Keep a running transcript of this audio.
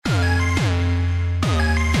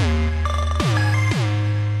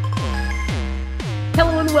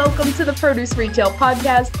and welcome to the Produce Retail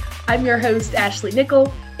Podcast. I'm your host, Ashley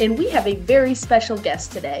Nickel, and we have a very special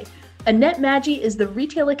guest today. Annette Maggi is the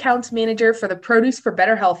Retail Accounts Manager for the Produce for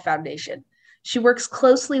Better Health Foundation. She works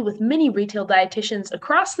closely with many retail dietitians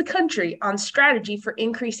across the country on strategy for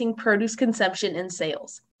increasing produce consumption and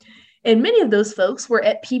sales. And many of those folks were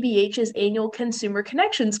at PBH's annual Consumer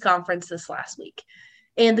Connections Conference this last week.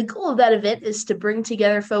 And the goal of that event is to bring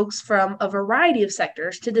together folks from a variety of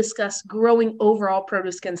sectors to discuss growing overall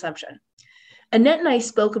produce consumption. Annette and I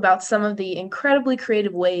spoke about some of the incredibly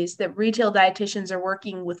creative ways that retail dietitians are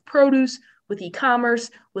working with produce, with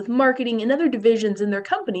e-commerce, with marketing, and other divisions in their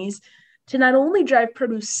companies to not only drive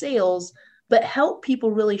produce sales, but help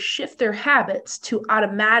people really shift their habits to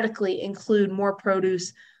automatically include more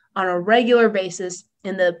produce on a regular basis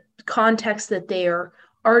in the context that they are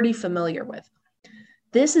already familiar with.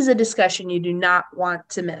 This is a discussion you do not want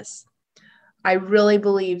to miss. I really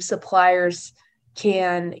believe suppliers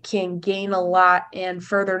can gain a lot and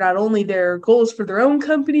further not only their goals for their own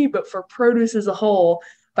company, but for produce as a whole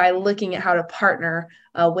by looking at how to partner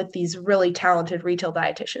with these really talented retail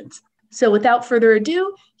dietitians. So without further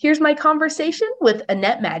ado, here's my conversation with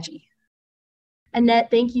Annette Maggi.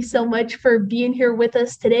 Annette, thank you so much for being here with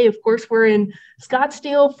us today. Of course, we're in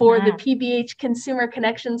Scottsdale for the PBH Consumer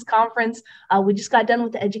Connections Conference. We just got done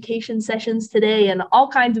with the education sessions today and all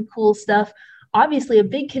kinds of cool stuff. Obviously, a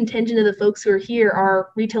big contingent of the folks who are here are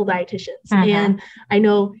retail dietitians. And I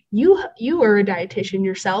know you are a dietitian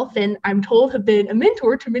yourself, and I'm told have been a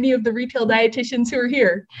mentor to many of the retail dietitians who are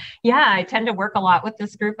here. Yeah, I tend to work a lot with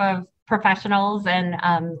this group of professionals and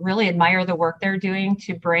really admire the work they're doing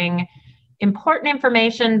to bring important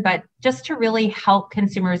information, but just to really help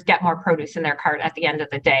consumers get more produce in their cart at the end of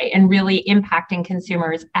the day and really impacting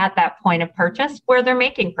consumers at that point of purchase where they're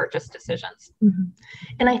making purchase decisions.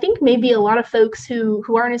 And I think maybe a lot of folks who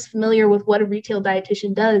aren't as familiar with what a retail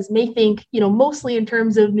dietitian does may think, mostly in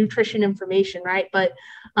terms of nutrition information, right? But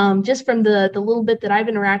just from the little bit that I've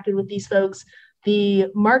interacted with these folks, the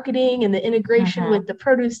marketing and the integration with the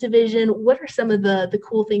produce division, what are some of the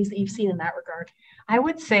cool things that you've seen in that regard? I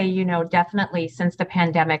would say, definitely since the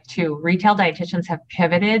pandemic too, retail dietitians have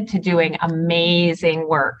pivoted to doing amazing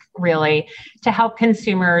work, really, to help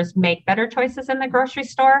consumers make better choices in the grocery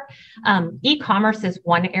store. E-commerce is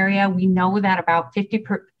one area. We know that about 50,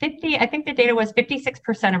 I think the data was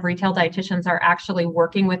 56% of retail dietitians are actually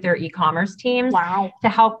working with their e-commerce teams to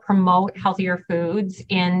help promote healthier foods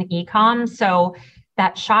in e-com. So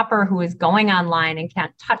that shopper who is going online and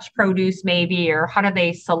can't touch produce maybe, or how do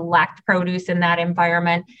they select produce in that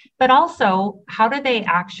environment, but also how do they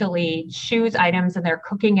actually choose items and they're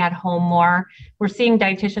cooking at home more. We're seeing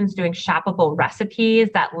dietitians doing shoppable recipes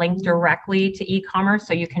that link directly to e-commerce,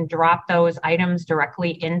 so you can drop those items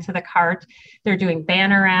directly into the cart. They're doing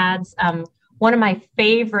banner ads. One of my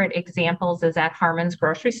favorite examples is at Harmon's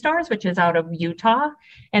Grocery Stores, which is out of Utah,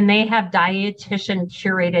 and they have dietitian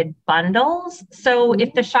curated bundles. So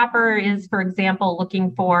if the shopper is, for example,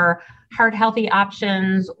 looking for heart healthy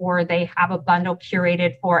options, or they have a bundle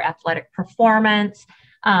curated for athletic performance,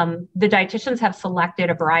 the dietitians have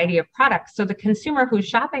selected a variety of products. So the consumer who's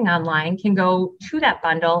shopping online can go to that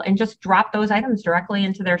bundle and just drop those items directly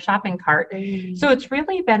into their shopping cart. So it's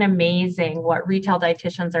really been amazing what retail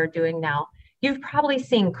dietitians are doing now. You've probably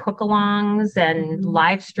seen cook-alongs and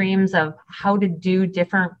live streams of how to do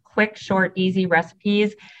different quick, short, easy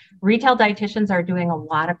recipes. Retail dietitians are doing a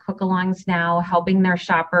lot of cook-alongs now, helping their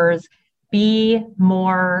shoppers be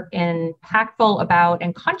more impactful about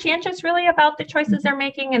and conscientious really about the choices they're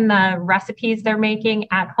making and the recipes they're making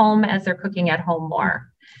at home as they're cooking at home more.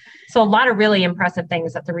 So a lot of really impressive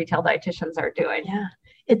things that the retail dietitians are doing. Yeah.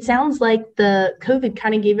 It sounds like the COVID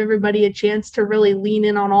kind of gave everybody a chance to really lean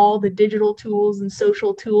in on all the digital tools and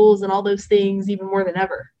social tools and all those things even more than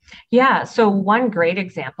ever. Yeah. So one great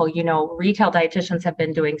example, retail dietitians have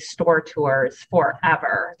been doing store tours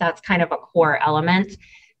forever. That's kind of a core element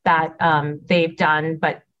that they've done,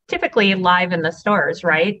 but typically live in the stores,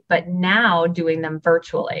 right? But now doing them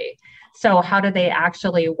virtually. So how do they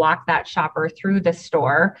actually walk that shopper through the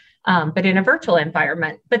store, but in a virtual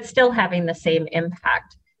environment, but still having the same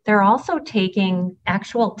impact? They're also taking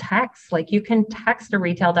actual texts, like you can text a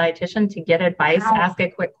retail dietitian to get advice, ask a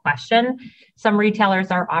quick question. Some retailers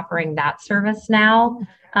are offering that service now.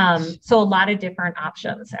 So a lot of different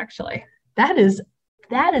options, actually. That is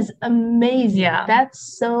amazing. Yeah.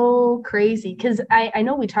 That's so crazy. Because I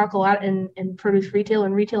know we talk a lot in produce retail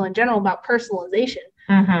and retail in general about personalization.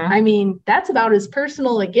 I mean, that's about as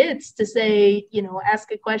personal it gets to say,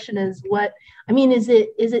 ask a question as what, is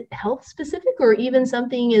it health specific or even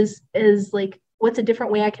something as like what's a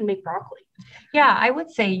different way I can make broccoli? Yeah, I would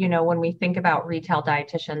say, when we think about retail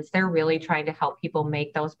dietitians, they're really trying to help people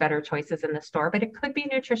make those better choices in the store, but it could be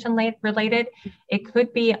nutrition related. It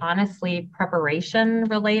could be honestly preparation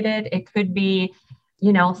related. It could be,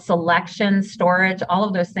 selection, storage, all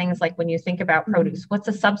of those things. Like when you think about produce, what's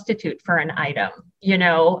a substitute for an item?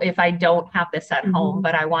 If I don't have this at home,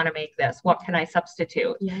 but I want to make this, what can I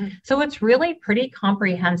substitute? Yeah. So it's really pretty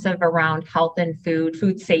comprehensive around health and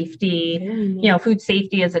food safety. Food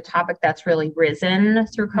safety is a topic that's really risen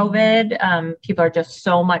through COVID. People are just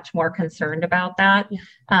so much more concerned about that.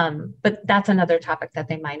 Yeah. But that's another topic that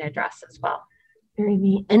they might address as well. Very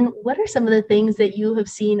neat. And what are some of the things that you have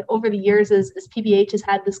seen over the years as PBH has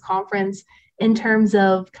had this conference in terms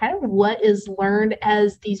of kind of what is learned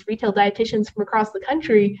as these retail dietitians from across the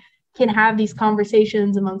country can have these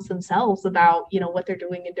conversations amongst themselves about, what they're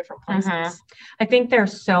doing in different places? I think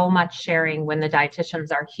there's so much sharing when the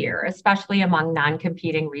dietitians are here, especially among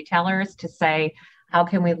non-competing retailers, to say, how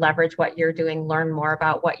can we leverage what you're doing, learn more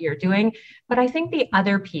about what you're doing? But I think the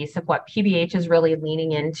other piece of what PBH is really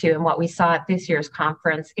leaning into and what we saw at this year's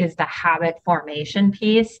conference is the habit formation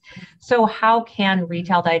piece. So how can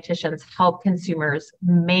retail dietitians help consumers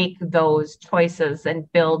make those choices and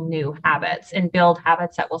build new habits and build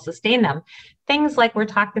habits that will sustain them? Things like we're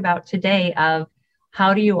talking about today of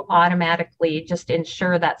how do you automatically just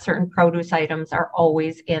ensure that certain produce items are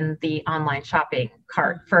always in the online shopping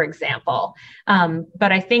cart, for example?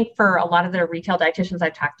 But I think for a lot of the retail dietitians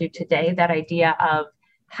I've talked to today, that idea of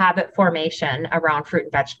habit formation around fruit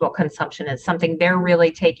and vegetable consumption is something they're really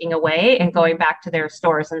taking away and going back to their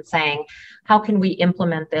stores and saying, how can we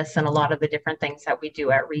implement this in a lot of the different things that we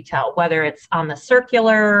do at retail, whether it's on the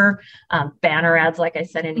circular, banner ads, like I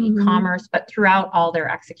said, in e-commerce, but throughout all their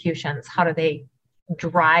executions, how do they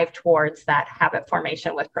drive towards that habit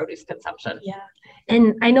formation with produce consumption? Yeah.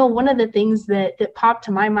 And I know one of the things that popped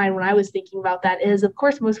to my mind when I was thinking about that is, of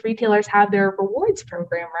course, most retailers have their rewards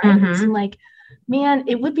program, right? It's like, man,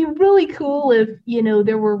 it would be really cool if,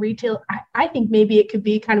 there were retail. I think maybe it could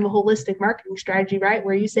be kind of a holistic marketing strategy, right?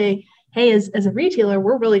 Where you say, hey, as a retailer,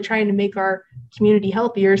 we're really trying to make our community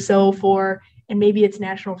healthier. So and maybe it's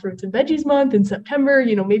National Fruits and Veggies Month in September,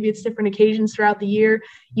 maybe it's different occasions throughout the year.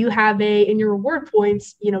 You have in your reward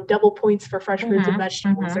points, double points for fresh fruits and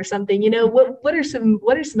vegetables or something. What are some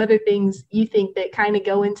other things you think that kind of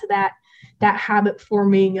go into that habit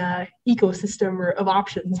forming ecosystem of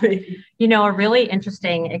options? Maybe? A really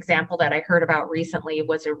interesting example that I heard about recently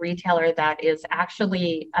was a retailer that is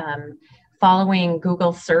actually following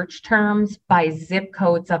Google search terms by zip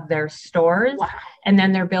codes of their stores. Wow. And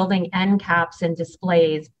then they're building end caps and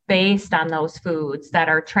displays based on those foods that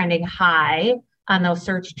are trending high on those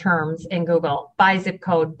search terms in Google by zip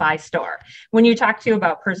code, by store. When you talk to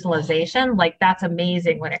about personalization, like that's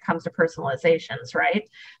amazing when it comes to personalizations, right?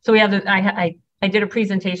 So we have I did a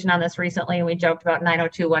presentation on this recently, and we joked about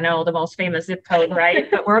 90210, the most famous zip code, right?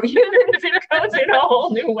 But we're using zip codes in a whole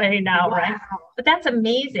new way now, wow. Right? But that's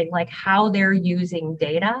amazing, like how they're using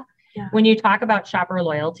data. Yeah. When you talk about shopper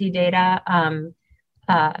loyalty data,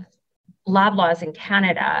 Loblaws in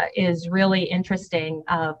Canada is really interesting.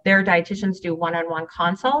 Their dietitians do one-on-one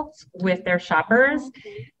consults with their shoppers,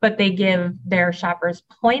 but they give their shoppers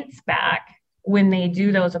points back when they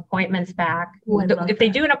do those appointments back. If they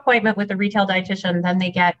do an appointment with a retail dietitian, then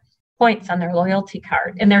they get points on their loyalty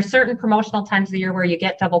card. And there's certain promotional times of the year where you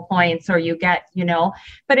get double points or you get,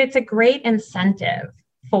 but it's a great incentive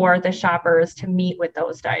for the shoppers to meet with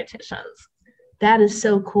those dietitians. That is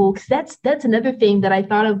so cool, because that's another thing that I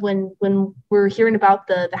thought of when we're hearing about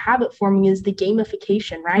the habit forming is the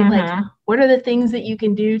gamification, right? Like, what are the things that you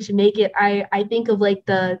can do to make it? I think of like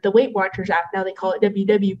the Weight Watchers app, now they call it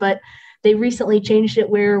WW, but they recently changed it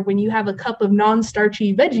where when you have a cup of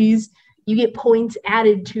non-starchy veggies, you get points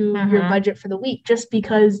added to your budget for the week, just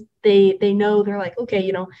because they know, they're like,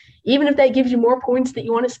 okay, even if that gives you more points that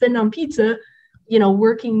you want to spend on pizza,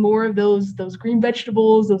 working more of those green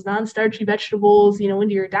vegetables, those non-starchy vegetables,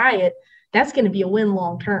 into your diet, that's going to be a win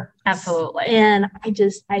long term. Absolutely. And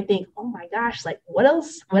I think, oh my gosh, like what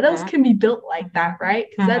else can be built like that, right?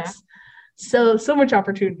 Because that's so much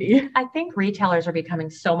opportunity. I think retailers are becoming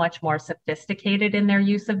so much more sophisticated in their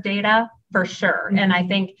use of data, for sure. And I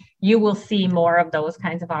think you will see more of those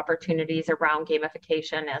kinds of opportunities around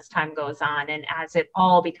gamification as time goes on and as it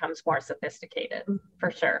all becomes more sophisticated,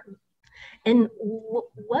 for sure. And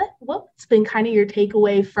what's been kind of your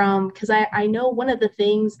takeaway from, because I know one of the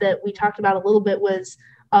things that we talked about a little bit was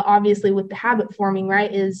obviously with the habit forming,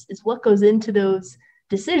 right, is what goes into those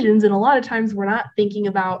decisions. And a lot of times we're not thinking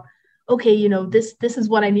about, okay, this is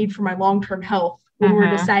what I need for my long-term health. when we're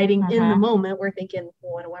deciding in the moment. We're thinking,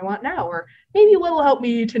 well, what do I want now? Or maybe what will help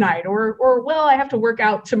me tonight? Or well, I have to work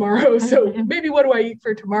out tomorrow, so maybe what do I eat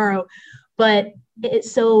for tomorrow? But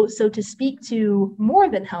it's so to speak to more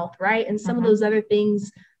than health, right? And some of those other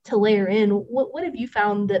things to layer in, what have you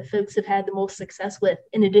found that folks have had the most success with,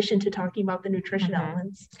 in addition to talking about the nutrition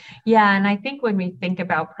elements? Yeah, and I think when we think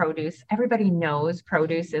about produce, everybody knows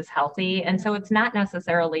produce is healthy. And so it's not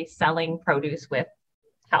necessarily selling produce with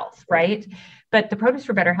health, right? But the Produce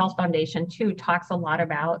for Better Health Foundation too talks a lot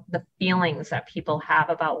about the feelings that people have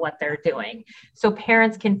about what they're doing. So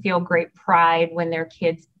parents can feel great pride when their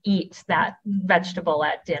kids eat that vegetable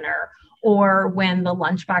at dinner, or when the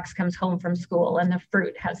lunchbox comes home from school and the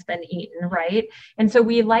fruit has been eaten, right? And so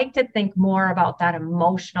we like to think more about that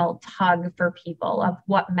emotional tug for people of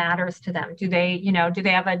what matters to them. Do they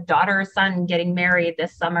have a daughter or son getting married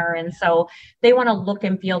this summer? And so they want to look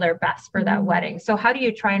and feel their best for that wedding. So how do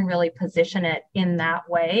you try and really position it in that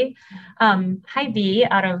way? Hy-Vee,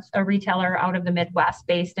 out of a retailer out of the Midwest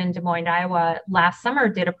based in Des Moines, Iowa, last summer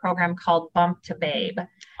did a program called Bump to Babe.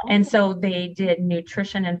 And so they did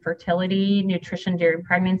nutrition and fertility, nutrition during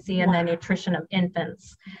pregnancy, and then nutrition of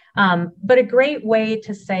infants. But a great way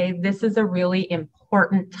to say this is a really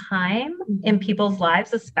important time in people's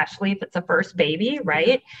lives, especially if it's a first baby,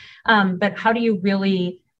 right? But how do you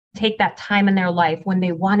really take that time in their life when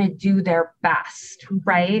they want to do their best,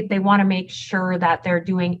 right? They want to make sure that they're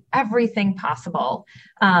doing everything possible.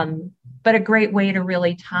 But a great way to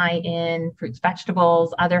really tie in fruits,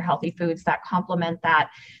 vegetables, other healthy foods that complement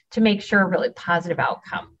that to make sure a really positive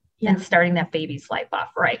outcome and starting that baby's life off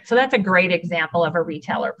right. So that's a great example of a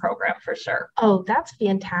retailer program for sure. Oh, that's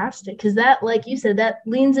fantastic. Because that, like you said, that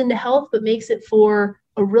leans into health, but makes it for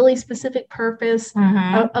a really specific purpose,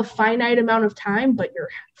 a finite amount of time, but you're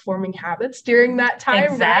forming habits during that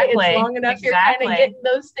time, right? It's long enough you're kind of getting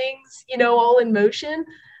those things, all in motion.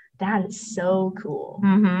 That is so cool.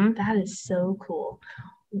 That is so cool.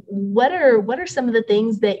 What are some of the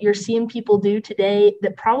things that you're seeing people do today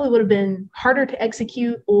that probably would have been harder to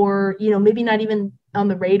execute, or, maybe not even on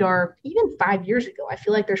the radar even 5 years ago? I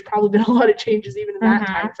feel like there's probably been a lot of changes even in that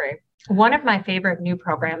time frame. One of my favorite new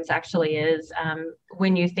programs actually is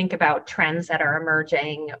when you think about trends that are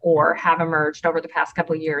emerging or have emerged over the past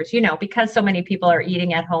couple of years, because so many people are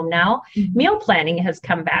eating at home now, meal planning has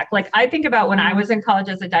come back. Like I think about when I was in college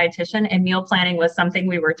as a dietitian and meal planning was something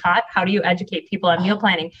we were taught. How do you educate people on meal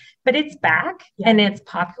planning? But it's back and it's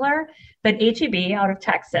popular. But H-E-B out of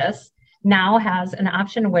Texas now has an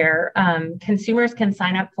option where consumers can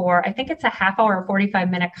sign up for, I think it's a half hour or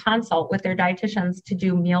 45-minute consult with their dietitians to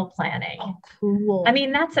do meal planning. Oh, cool. I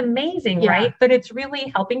mean, that's amazing, right? But it's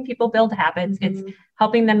really helping people build habits. It's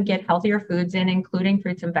helping them get healthier foods in, including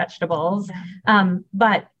fruits and vegetables.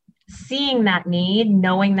 But seeing that need,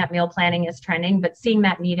 knowing that meal planning is trending, but seeing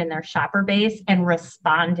that need in their shopper base and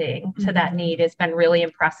responding to that need has been really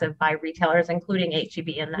impressive by retailers, including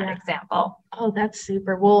H-E-B in that example. Oh, that's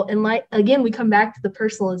super. Well, and again, we come back to the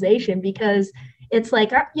personalization, because it's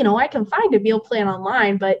like, I can find a meal plan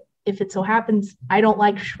online, but if it so happens I don't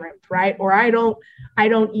like shrimp, right? Or I don't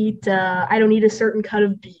eat a certain cut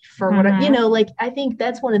of beef or whatever, I think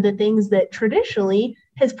that's one of the things that traditionally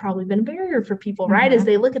has probably been a barrier for people, right? As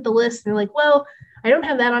they look at the list and they're like, well, I don't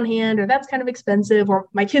have that on hand, or that's kind of expensive, or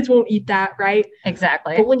my kids won't eat that, right?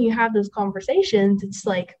 Exactly. But when you have those conversations, it's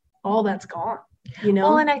like all that's gone.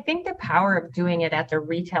 Well, and I think the power of doing it at the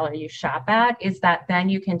retailer you shop at is that then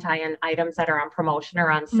you can tie in items that are on promotion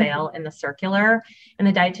or on sale in the circular. And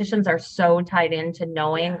the dietitians are so tied into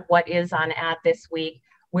knowing what is on ad this week,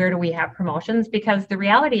 where do we have promotions? Because the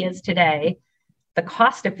reality is today, the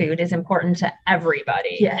cost of food is important to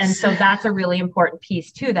everybody. Yes. And so that's a really important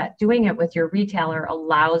piece too, that doing it with your retailer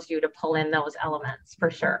allows you to pull in those elements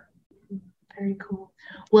for sure. Very cool.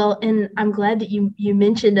 Well, and I'm glad that you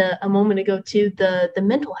mentioned a moment ago too, the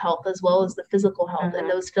mental health as well as the physical health and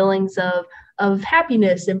those feelings of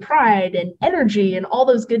happiness and pride and energy and all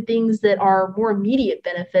those good things that are more immediate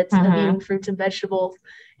benefits of eating fruits and vegetables,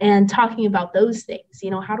 and talking about those things.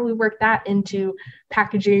 How do we work that into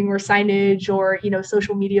packaging or signage or,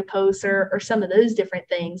 social media posts or some of those different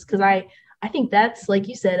things? Because I think that's, like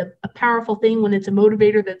you said, a powerful thing when it's a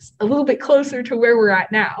motivator that's a little bit closer to where we're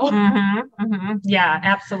at now. Yeah,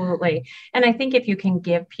 absolutely. And I think if you can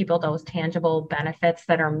give people those tangible benefits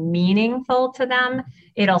that are meaningful to them,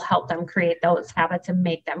 it'll help them create those habits and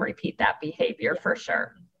make them repeat that behavior for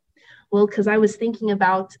sure. Well, because I was thinking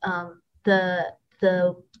about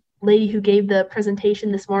the lady who gave the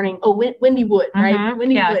presentation this morning. Oh, Wendy Wood, right?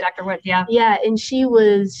 Wendy Wood. Dr. Wood. Yeah. Yeah. And she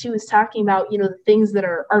was talking about, the things that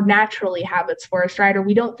are naturally habits for us, right? Or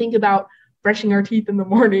we don't think about brushing our teeth in the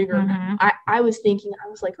morning, or Mm-hmm. I was thinking, I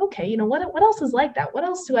was like, okay, you know, what else is like that? What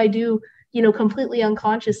else do I do, you know, completely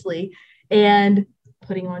unconsciously? And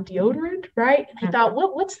putting on deodorant, right? And I thought,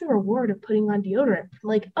 what's the reward of putting on deodorant?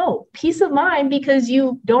 Like, oh, peace of mind, because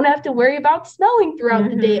you don't have to worry about smelling throughout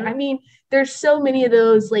the day. I mean, there's so many of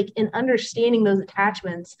those, like, in understanding those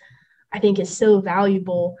attachments, I think is so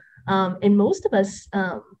valuable. And most of us,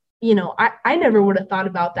 you know, I never would have thought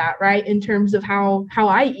about that, right? In terms of how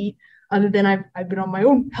I eat, other than I've been on my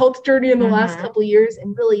own health journey in the last couple of years,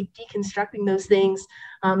 and really deconstructing those things,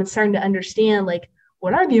 and starting to understand, like,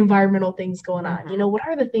 what are the environmental things going on? You know, what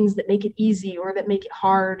are the things that make it easy or that make it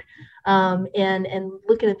hard? And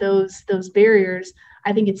looking at those barriers,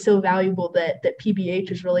 I think it's so valuable that PBH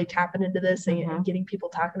is really tapping into this and getting people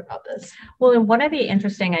talking about this. Well, and one of the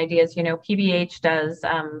interesting ideas, you know, PBH does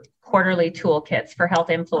quarterly toolkits for health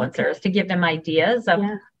influencers to give them ideas of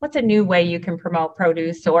what's a new way you can promote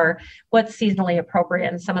produce, or what's seasonally appropriate,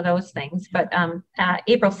 and some of those things. But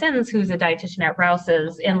April Sins, who's a dietitian at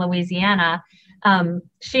Rouse's in Louisiana,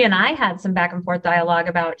 she and I had some back and forth dialogue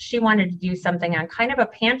about, she wanted to do something on kind of a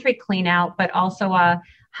pantry clean out, but also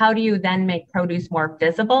how do you then make produce more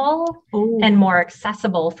visible and more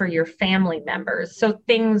accessible for your family members? So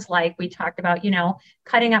things like we talked about, you know,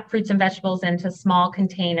 cutting up fruits and vegetables into small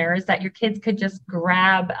containers that your kids could just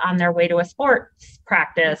grab on their way to a sports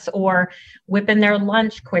practice, or whip in their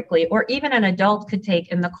lunch quickly, or even an adult could take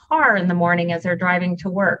in the car in the morning as they're driving to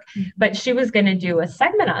work. But she was going to do a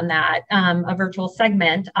segment on that, a virtual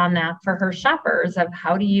segment on that for her shoppers, of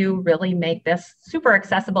how do you really make this super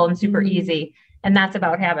accessible and super easy. And that's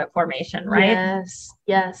about habit formation, right?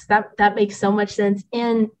 Yes, that makes so much sense.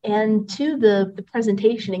 And to the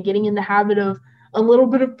presentation, and getting in the habit of a little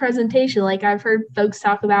bit of presentation. Like, I've heard folks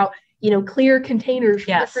talk about, you know, clear containers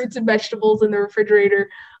for the fruits and vegetables in the refrigerator.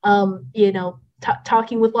 You know,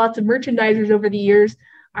 talking with lots of merchandisers over the years,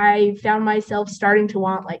 I found myself starting to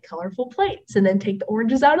want, like, colorful plates, and then take the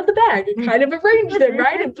oranges out of the bag and kind of arrange them,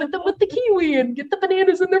 right? And put them with the kiwi and get the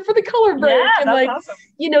bananas in there for the color break. And that's like, awesome.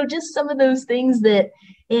 You know, just some of those things that,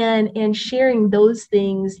 and sharing those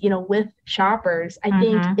things, you know, with shoppers, I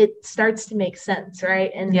think it starts to make sense, right?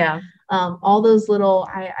 And all those little,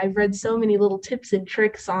 I've read so many little tips and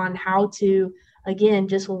tricks on how to, again,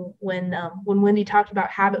 just when Wendy talked about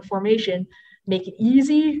habit formation, make it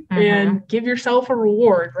easy and give yourself a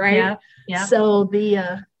reward, right? Yeah. So the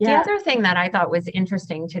other thing that I thought was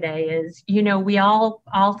interesting today is, you know, we all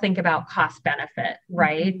think about cost benefit,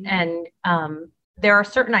 right? And there are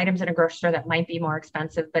certain items in a grocery store that might be more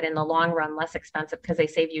expensive, but in the long run, less expensive because they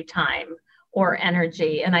save you time or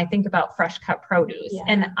energy. And I think about fresh cut produce,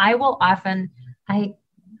 and I will often, I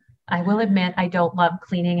will admit, I don't love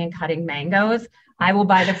cleaning and cutting mangoes. I will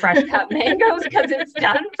buy the fresh cut mangoes because it's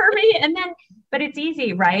done for me. And then, but it's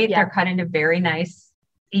easy, right? They're cut into very nice,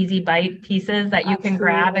 easy bite pieces that you can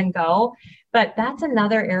grab and go. But that's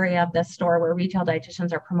another area of the store where retail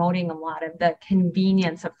dietitians are promoting a lot of the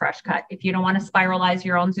convenience of fresh cut. If you don't want to spiralize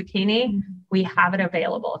your own zucchini, we have it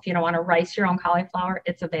available. If you don't want to rice your own cauliflower,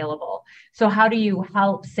 it's available. So how do you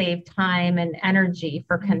help save time and energy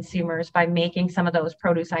for consumers by making some of those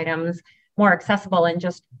produce items more accessible and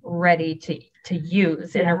just ready to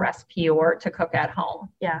use in a recipe or to cook at home?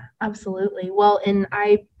 Yeah, absolutely. Well, and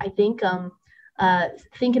I think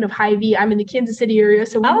thinking of Hy-Vee, I'm in the Kansas City area,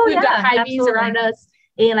 so we've got Hy-Vees around us,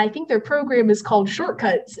 and I think their program is called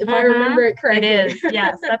Shortcuts, if I remember it correctly. It is,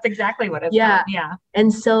 yes, that's exactly what it's called. Yeah.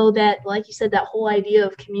 And so that, like you said, that whole idea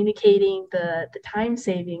of communicating the time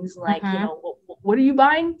savings, like, you know, what are you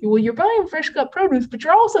buying? Well, you're buying fresh cut produce, but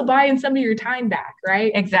you're also buying some of your time back,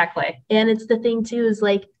 right? Exactly. And it's the thing too, is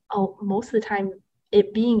like, most of the time,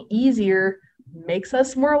 it being easier makes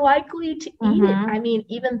us more likely to eat it. I mean,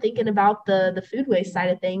 even thinking about the food waste side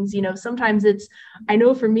of things, you know, sometimes it's, I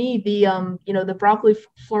know for me, the you know, the broccoli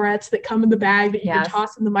florets that come in the bag that you can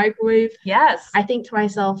toss in the microwave. I think to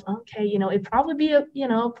myself, okay, you know, it'd probably be a, you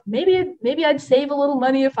know, maybe I'd save a little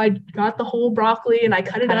money if I got the whole broccoli and I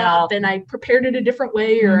cut it up and I prepared it a different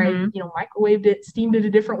way, or I, you know, microwaved it, steamed it a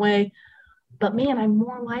different way. But man, I'm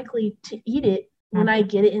more likely to eat it when I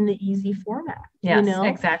get it in the easy format. Yes, you know?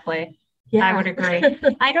 Exactly. I would agree.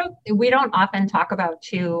 We don't often talk about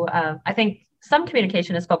too, I think some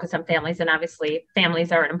communication is focused on families, and obviously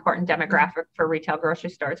families are an important demographic for retail grocery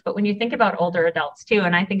stores. But when you think about older adults too,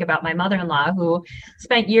 and I think about my mother-in-law who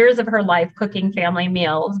spent years of her life cooking family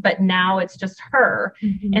meals, but now it's just her.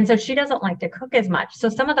 And so she doesn't like to cook as much. So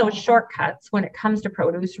some of those shortcuts when it comes to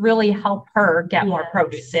produce really help her get more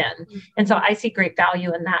produce in. And so I see great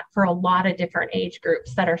value in that for a lot of different age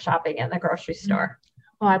groups that are shopping in the grocery store.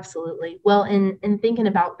 Oh, absolutely. Well, and thinking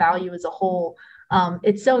about value as a whole,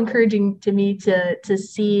 it's so encouraging to me to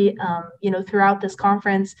see, throughout this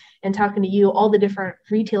conference and talking to you, all the different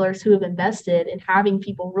retailers who have invested and having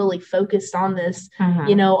people really focused on this,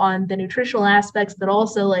 on the nutritional aspects, but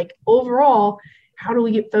also like overall, how do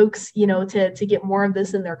we get folks, to get more of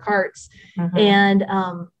this in their carts? And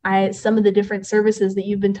some of the different services that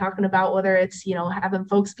you've been talking about, whether it's, having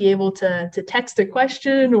folks be able to text a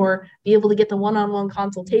question or be able to get the one-on-one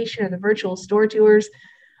consultation or the virtual store tours.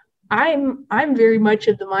 I'm very much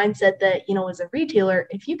of the mindset that, as a retailer,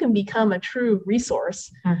 if you can become a true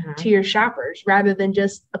resource to your shoppers rather than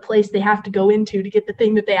just a place they have to go into to get the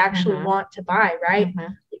thing that they actually want to buy, right?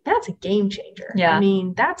 That's a game changer. Yeah. I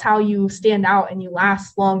mean, that's how you stand out and you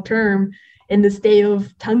last long term in this day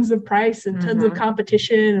of tons of price and tons of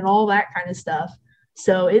competition and all that kind of stuff.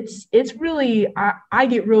 So it's really, I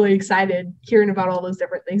get really excited hearing about all those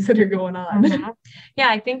different things that are going on. Yeah,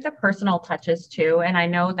 I think the personal touches too. And I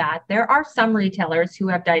know that there are some retailers who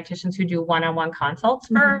have dietitians who do one-on-one consults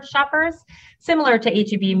for shoppers, similar to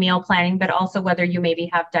H-E-B meal planning, but also whether you maybe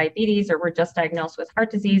have diabetes or were just diagnosed with heart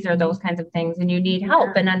disease or those kinds of things, and you need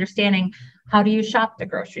help in understanding how do you shop the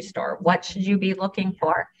grocery store? What should you be looking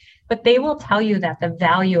for? But they will tell you that the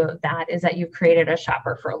value of that is that you've created a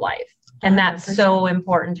shopper for life. And that's so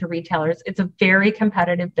important to retailers. It's a very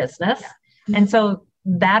competitive business. And so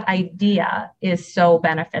that idea is so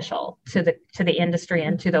beneficial to the industry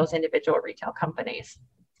and to those individual retail companies.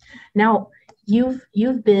 Now, you're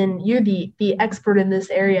the expert in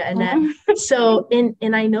this area, Annette. So,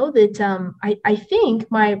 and I know that I think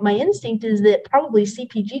my instinct is that probably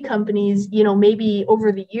CPG companies, maybe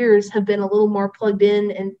over the years have been a little more plugged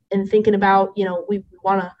in and thinking about, we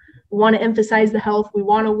want to emphasize the health. We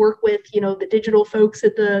want to work with, the digital folks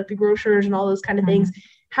at the grocers and all those kind of things.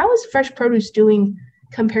 How is Fresh Produce doing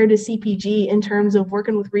compared to CPG in terms of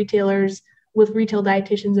working with retailers, with retail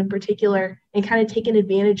dietitians in particular, and kind of taking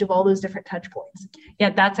advantage of all those different touch points?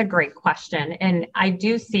 Yeah, that's a great question. And I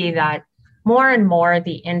do see that more and more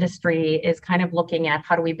the industry is kind of looking at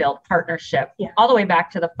how do we build partnership all the way back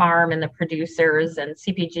to the farm and the producers and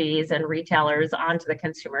CPGs and retailers onto the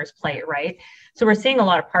consumer's plate, right? So we're seeing a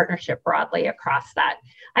lot of partnership broadly across that.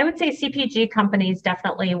 I would say CPG companies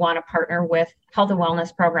definitely want to partner with health and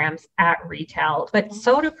wellness programs at retail, but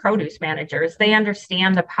so do produce managers. They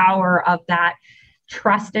understand the power of that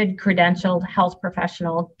trusted, credentialed health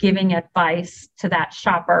professional giving advice to that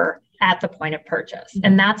shopper at the point of purchase.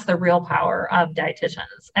 And that's the real power of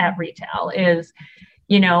dietitians at retail is,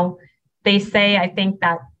 they say, I think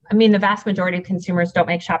that, the vast majority of consumers don't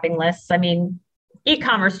make shopping lists.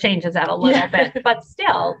 E-commerce changes that a little bit, but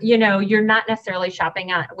still, you're not necessarily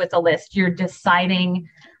shopping with a list. You're deciding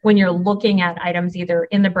when you're looking at items either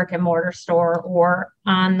in the brick and mortar store or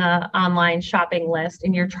on the online shopping list,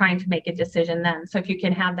 and you're trying to make a decision then. So if you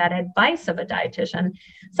can have that advice of a dietitian,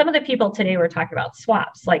 some of the people today were talking about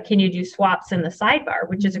swaps, like can you do swaps in the sidebar,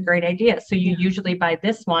 which is a great idea. So you usually buy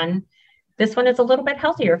this one is a little bit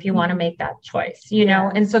healthier if you want to make that choice,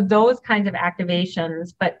 and so those kinds of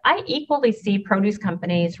activations. But I equally see produce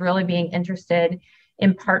companies really being interested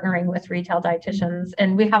in partnering with retail dietitians.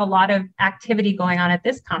 And we have a lot of activity going on at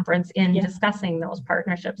this conference in discussing those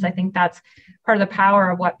partnerships. I think that's part of the power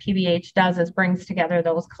of what PBH does is brings together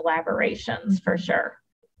those collaborations for sure.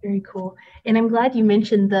 Very cool. And I'm glad you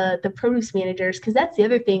mentioned the produce managers, because that's the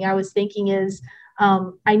other thing I was thinking is,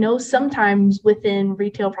 I know sometimes within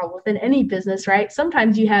retail, probably within any business, right?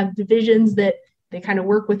 Sometimes you have divisions that they kind of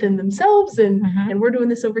work within themselves and we're doing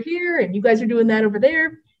this over here and you guys are doing that over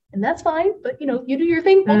there. And that's fine, but you do your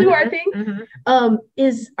thing, we'll do our thing.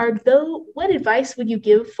 What advice would you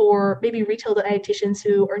give for maybe retail dietitians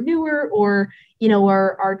who are newer or,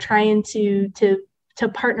 are trying to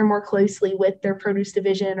partner more closely with their produce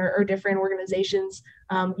division or different organizations,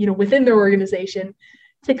 within their organization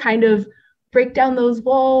to kind of break down those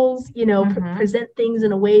walls, present things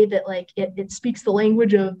in a way that like it speaks the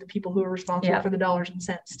language of the people who are responsible for the dollars and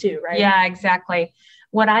cents too, right? Yeah, exactly.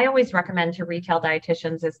 What I always recommend to retail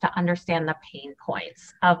dietitians is to understand the pain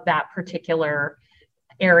points of that particular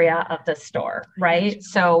area of the store, right?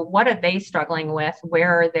 So what are they struggling with? Where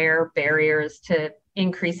are their barriers to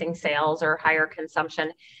increasing sales or higher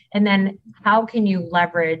consumption? And then how can you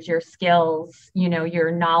leverage your skills,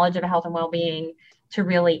 your knowledge of health and well-being to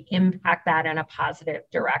really impact that in a positive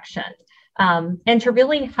direction? And to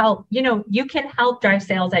really help, you can help drive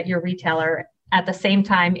sales at your retailer at the same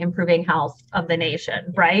time improving health of the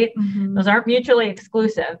nation, right? Those aren't mutually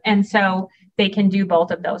exclusive. And so they can do both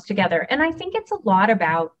of those together. And I think it's a lot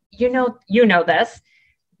about, this,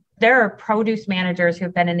 there are produce managers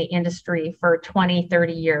who've been in the industry for 20,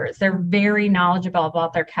 30 years. They're very knowledgeable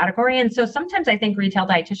about their category. And so sometimes I think retail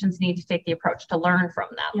dietitians need to take the approach to learn from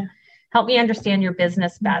them. Yeah. Help me understand your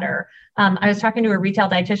business better. I was talking to a retail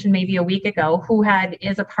dietitian maybe a week ago who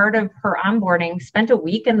is a part of her onboarding, spent a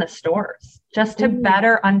week in the stores just to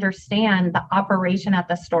better understand the operation at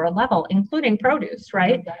the store level, including produce,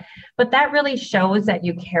 right? But that really shows that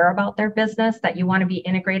you care about their business, that you want to be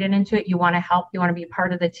integrated into it. You want to help, you want to be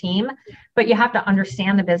part of the team, but you have to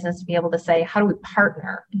understand the business to be able to say, how do we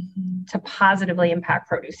partner to positively impact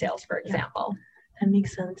produce sales, for example? That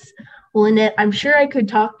makes sense. Well, Annette, I'm sure I could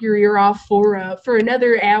talk your ear off for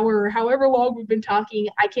another hour or however long we've been talking.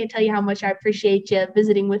 I can't tell you how much I appreciate you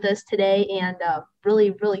visiting with us today, and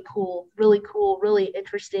really cool, really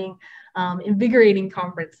interesting, invigorating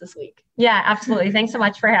conference this week. Yeah, absolutely. Thanks so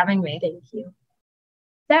much for having me. Thank you.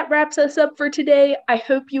 That wraps us up for today. I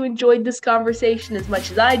hope you enjoyed this conversation as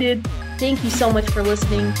much as I did. Thank you so much for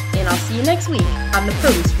listening, and I'll see you next week on the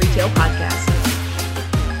Produce Retail Podcast.